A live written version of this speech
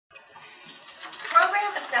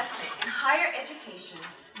assessment in higher education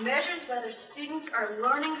measures whether students are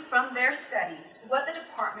learning from their studies what the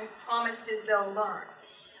department promises they'll learn.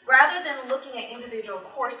 Rather than looking at individual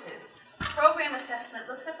courses, program assessment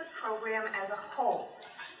looks at the program as a whole.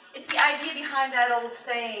 It's the idea behind that old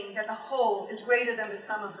saying that the whole is greater than the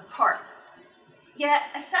sum of the parts. Yet,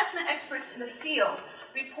 assessment experts in the field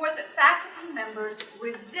report that faculty members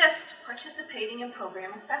resist participating in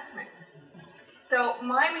program assessment. So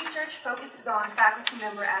my research focuses on faculty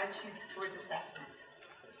member attitudes towards assessment.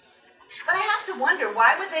 But I have to wonder,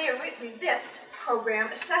 why would they resist program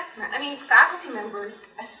assessment? I mean, faculty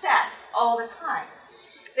members assess all the time.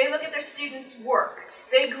 They look at their students' work.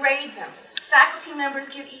 They grade them. Faculty members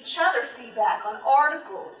give each other feedback on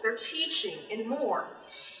articles, their teaching, and more.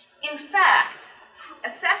 In fact,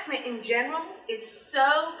 assessment in general is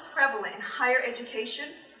so prevalent in higher education,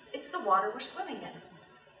 it's the water we're swimming in.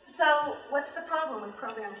 So what's the problem with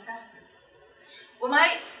program assessment? Well,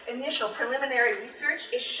 my initial preliminary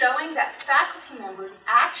research is showing that faculty members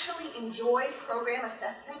actually enjoy program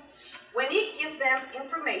assessment when it gives them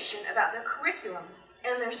information about their curriculum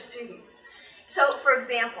and their students. So, for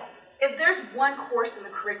example, if there's one course in the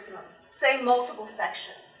curriculum, say multiple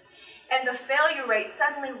sections, and the failure rate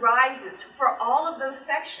suddenly rises for all of those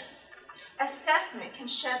sections, assessment can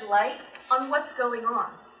shed light on what's going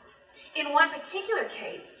on. In one particular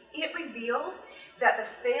case, it revealed that the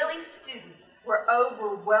failing students were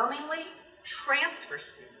overwhelmingly transfer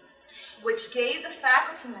students, which gave the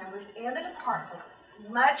faculty members and the department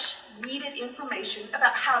much needed information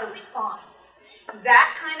about how to respond.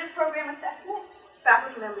 That kind of program assessment,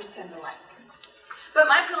 faculty members tend to like. But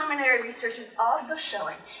my preliminary research is also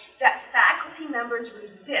showing that faculty members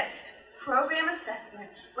resist program assessment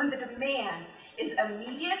when the demand is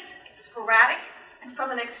immediate, sporadic, and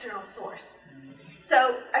from an external source.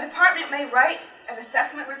 So a department may write an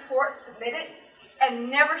assessment report, submit it, and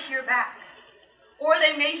never hear back. Or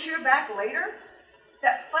they may hear back later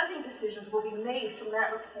that funding decisions will be made from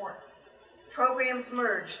that report. Programs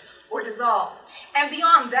merged or dissolved. And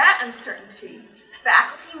beyond that uncertainty,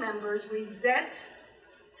 faculty members resent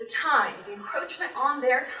the time, the encroachment on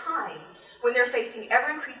their time, when they're facing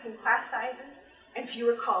ever-increasing class sizes and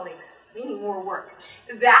fewer colleagues, meaning more work.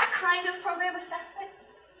 That kind of program assessment,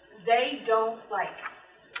 they don't like.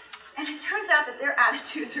 And it turns out that their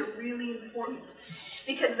attitudes are really important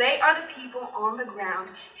because they are the people on the ground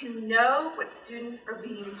who know what students are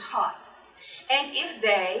being taught. And if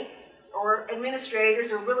they, or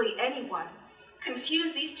administrators, or really anyone,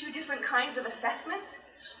 confuse these two different kinds of assessment,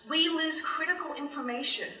 we lose critical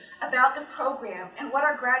information about the program and what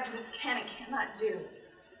our graduates can and cannot do.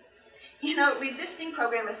 You know, resisting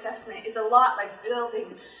program assessment is a lot like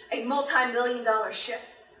building a multi-million-dollar ship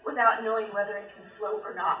without knowing whether it can float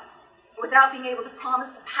or not, without being able to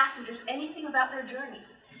promise the passengers anything about their journey.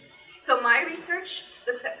 So my research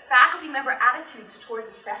looks at faculty member attitudes towards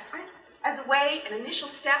assessment as a way, an initial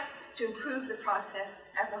step to improve the process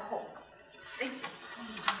as a whole. Thank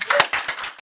you.